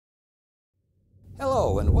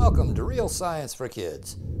Hello and welcome to Real Science for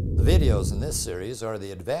Kids. The videos in this series are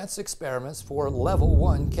the advanced experiments for Level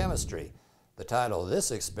 1 chemistry. The title of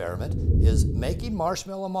this experiment is Making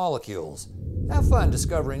Marshmallow Molecules. Have fun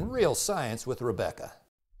discovering real science with Rebecca.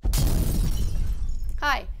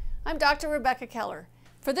 Hi, I'm Dr. Rebecca Keller.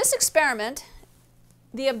 For this experiment,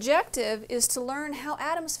 the objective is to learn how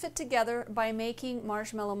atoms fit together by making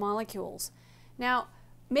marshmallow molecules. Now,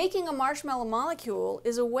 making a marshmallow molecule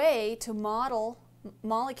is a way to model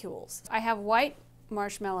molecules. I have white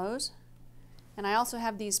marshmallows, and I also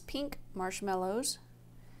have these pink marshmallows,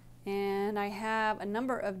 and I have a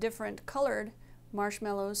number of different colored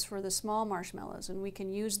marshmallows for the small marshmallows, and we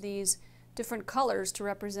can use these different colors to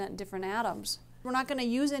represent different atoms. We're not going to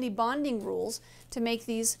use any bonding rules to make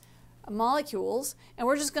these molecules, and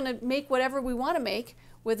we're just going to make whatever we want to make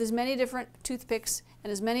with as many different toothpicks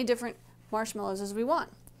and as many different marshmallows as we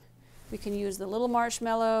want. We can use the little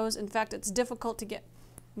marshmallows. In fact, it's difficult to get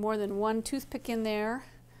more than one toothpick in there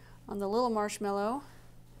on the little marshmallow.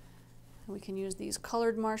 And we can use these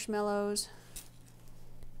colored marshmallows.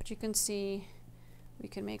 But you can see we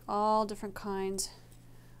can make all different kinds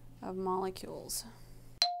of molecules.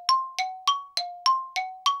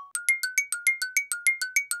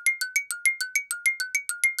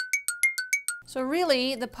 So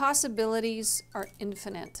really, the possibilities are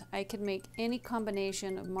infinite. I could make any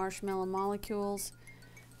combination of marshmallow molecules,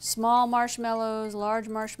 small marshmallows, large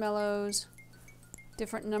marshmallows,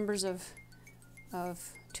 different numbers of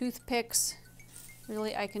toothpicks.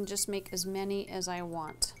 Really, I can just make as many as I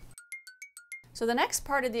want. So the next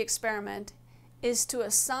part of the experiment is to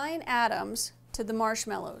assign atoms to the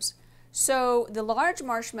marshmallows. So the large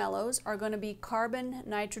marshmallows are going to be carbon,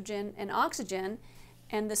 nitrogen, and oxygen,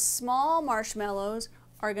 and the small marshmallows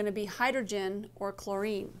are going to be hydrogen or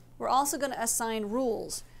chlorine. We're also going to assign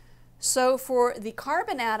rules. So for the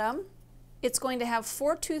carbon atom, it's going to have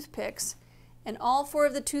 4 toothpicks, and all 4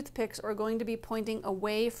 of the toothpicks are going to be pointing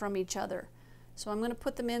away from each other. So I'm going to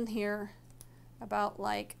put them in here about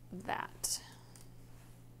like that.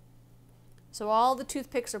 So all the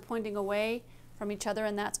toothpicks are pointing away from each other,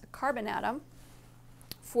 and that's a carbon atom.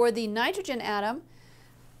 For the nitrogen atom,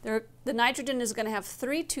 the nitrogen is going to have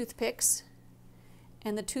 3 toothpicks,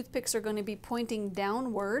 and the toothpicks are going to be pointing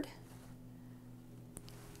downward,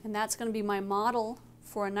 and that's going to be my model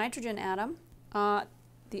for a nitrogen atom.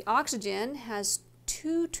 The oxygen has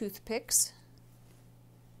 2 toothpicks.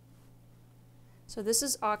 So this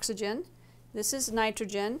is oxygen, this is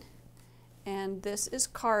nitrogen, and this is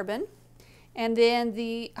carbon. And then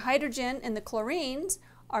the hydrogen and the chlorines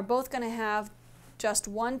are both going to have just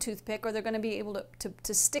 1 toothpick, or they're going to be able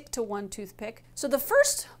to stick to 1 toothpick. So the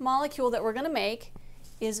first molecule that we're going to make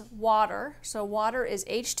is water. So water is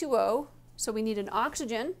H2O. So we need an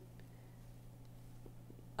oxygen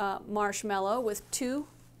marshmallow with 2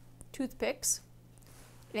 toothpicks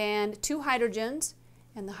and 2 hydrogens.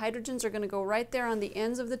 And the hydrogens are going to go right there on the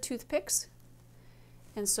ends of the toothpicks.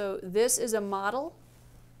 And so this is a model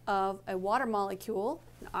of a water molecule,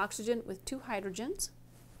 an oxygen with 2 hydrogens.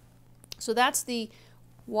 So that's the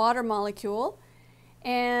water molecule.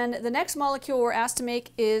 And the next molecule we're asked to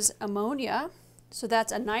make is ammonia. So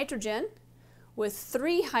that's a nitrogen with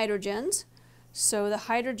 3 hydrogens. So the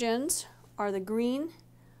hydrogens are the green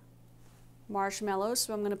marshmallows.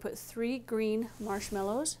 So I'm going to put 3 green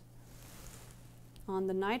marshmallows on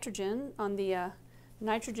the nitrogen,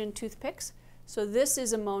 nitrogen toothpicks. So this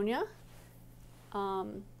is ammonia,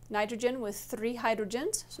 nitrogen with 3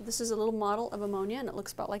 hydrogens. So this is a little model of ammonia, and it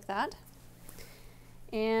looks about like that.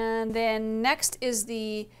 And then next is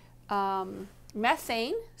the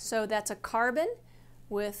methane. So that's a carbon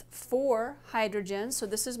with 4 hydrogens. So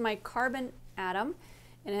this is my carbon atom,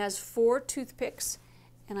 and it has 4 toothpicks,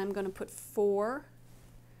 and I'm going to put 4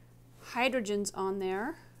 hydrogens on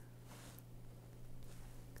there.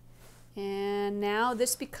 And now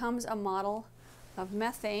this becomes a model of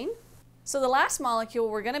methane. So the last molecule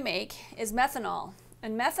we're going to make is methanol.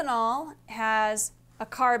 And methanol has a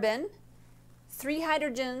carbon, 3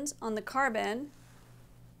 hydrogens on the carbon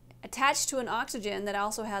attached to an oxygen that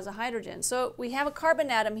also has a hydrogen. So we have a carbon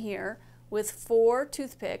atom here with 4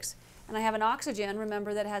 toothpicks, and I have an oxygen,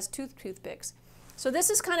 remember, that has 2 toothpicks. So this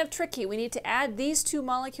is kind of tricky. We need to add these 2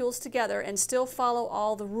 molecules together and still follow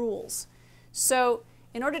all the rules. So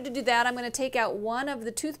in order to do that, I'm going to take out 1 of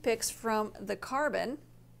the toothpicks from the carbon,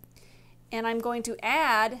 and I'm going to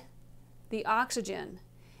add the oxygen.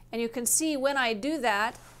 And you can see when I do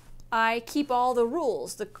that, I keep all the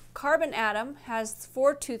rules. The carbon atom has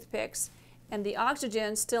 4 toothpicks, and the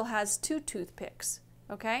oxygen still has 2 toothpicks.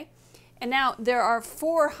 Okay? And now there are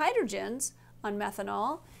 4 hydrogens on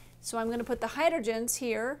methanol, so I'm going to put the hydrogens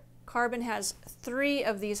here, Carbon has 3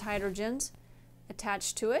 of these hydrogens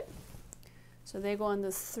attached to it. So they go on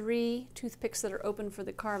the 3 toothpicks that are open for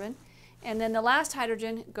the carbon. And then the last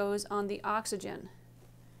hydrogen goes on the oxygen,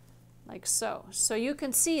 like so. So you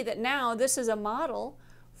can see that now this is a model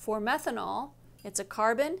for methanol. It's a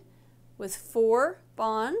carbon with 4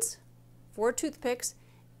 bonds, 4 toothpicks,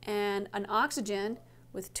 and an oxygen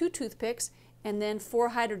with 2 toothpicks, and then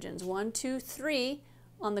 4 hydrogens, 1, 2, 3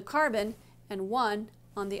 on the carbon and 1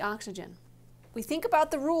 on the oxygen. We think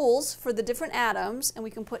about the rules for the different atoms, and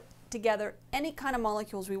we can put together any kind of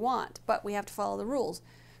molecules we want, but we have to follow the rules.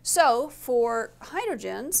 So for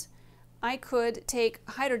hydrogens, I could take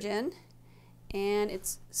hydrogen, and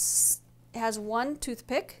it has 1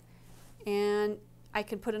 toothpick, and I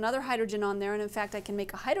can put another hydrogen on there, and in fact I can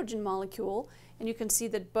make a hydrogen molecule, and you can see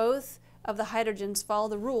that both of the hydrogens follow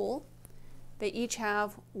the rule. They each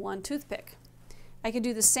have 1 toothpick. I can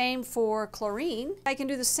do the same for chlorine. I can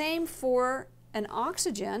do the same for an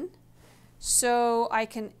oxygen, so I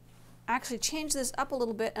can actually change this up a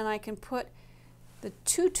little bit, and I can put the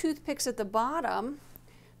 2 toothpicks at the bottom,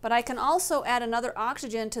 but I can also add another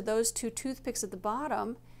oxygen to those 2 toothpicks at the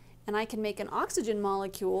bottom, and I can make an oxygen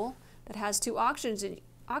molecule that has 2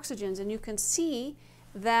 oxygens, and you can see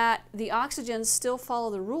that the oxygens still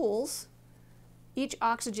follow the rules. Each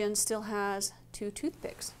oxygen still has 2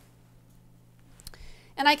 toothpicks.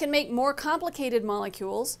 And I can make more complicated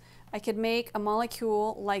molecules. I could make a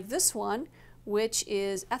molecule like this one, which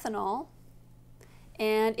is ethanol,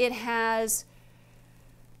 and it has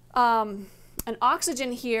an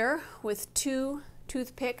oxygen here with 2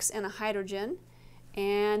 toothpicks and a hydrogen,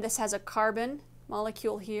 and this has a carbon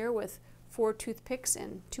molecule here with 4 toothpicks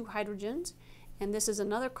and 2 hydrogens, and this is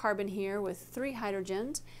another carbon here with 3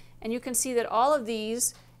 hydrogens, and you can see that all of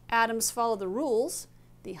these atoms follow the rules.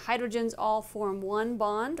 The hydrogens all form 1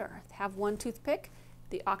 bond or have 1 toothpick,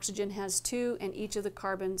 the oxygen has 2, and each of the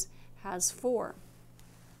carbons has 4.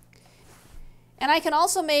 And I can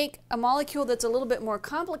also make a molecule that's a little bit more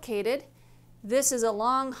complicated. This is a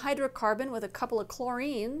long hydrocarbon with a couple of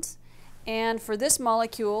chlorines, and for this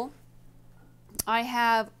molecule I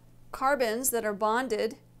have carbons that are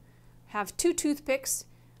bonded, have 2 toothpicks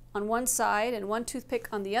on one side and 1 toothpick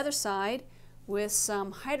on the other side with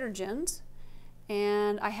some hydrogens,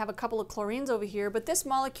 and I have a couple of chlorines over here, but this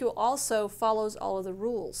molecule also follows all of the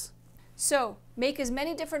rules. So make as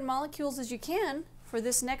many different molecules as you can for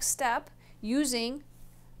this next step using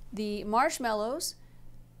the marshmallows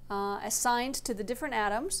assigned to the different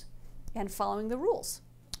atoms and following the rules.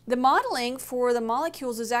 The modeling for the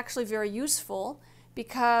molecules is actually very useful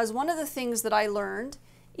because one of the things that I learned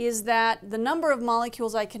is that the number of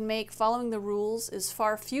molecules I can make following the rules is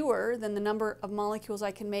far fewer than the number of molecules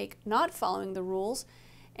I can make not following the rules.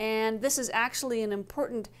 And this is actually an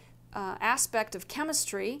important aspect of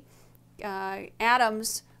chemistry.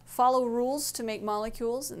 Atoms follow rules to make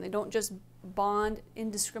molecules, and they don't just bond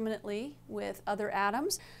indiscriminately with other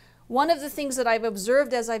atoms. One of the things that I've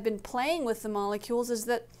observed as I've been playing with the molecules is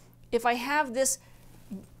that if I have this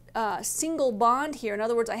single bond here, in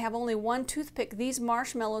other words, I have only 1 toothpick, these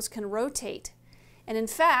marshmallows can rotate. And in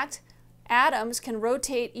fact, atoms can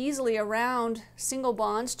rotate easily around single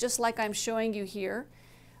bonds, just like I'm showing you here.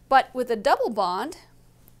 But with a double bond,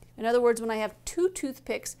 in other words, when I have 2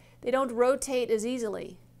 toothpicks, they don't rotate as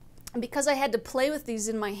easily. And because I had to play with these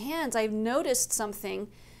in my hands, I've noticed something,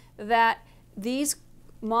 that these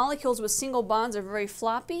molecules with single bonds are very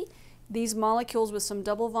floppy. These molecules with some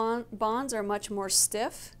double bonds are much more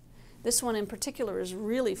stiff. This one in particular is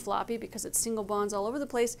really floppy because it's single bonds all over the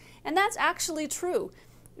place, and that's actually true.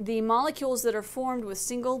 The molecules that are formed with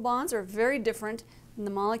single bonds are very different than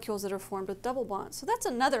the molecules that are formed with double bonds. So that's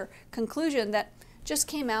another conclusion that just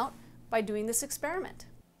came out by doing this experiment.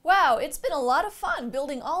 Wow, it's been a lot of fun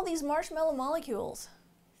building all these marshmallow molecules.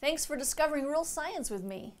 Thanks for discovering real science with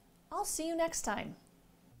me. I'll see you next time.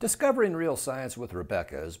 Discovering Real Science with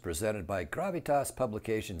Rebecca is presented by Gravitas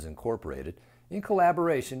Publications Incorporated in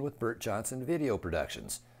collaboration with Bert Johnson Video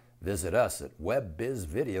Productions. Visit us at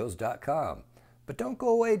webbizvideos.com. But don't go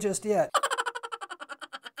away just yet.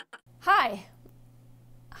 Hi.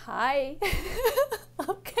 Hi.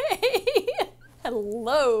 Okay.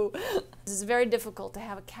 Hello. This is very difficult to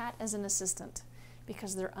have a cat as an assistant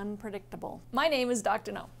because they're unpredictable. My name is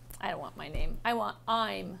Dr. No. I don't want my name. I want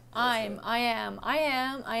I am.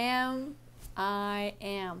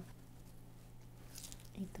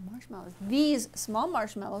 Eat the marshmallows. These small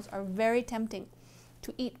marshmallows are very tempting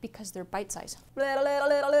to eat because they're bite-sized.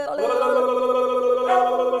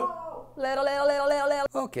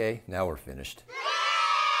 Okay, now we're finished.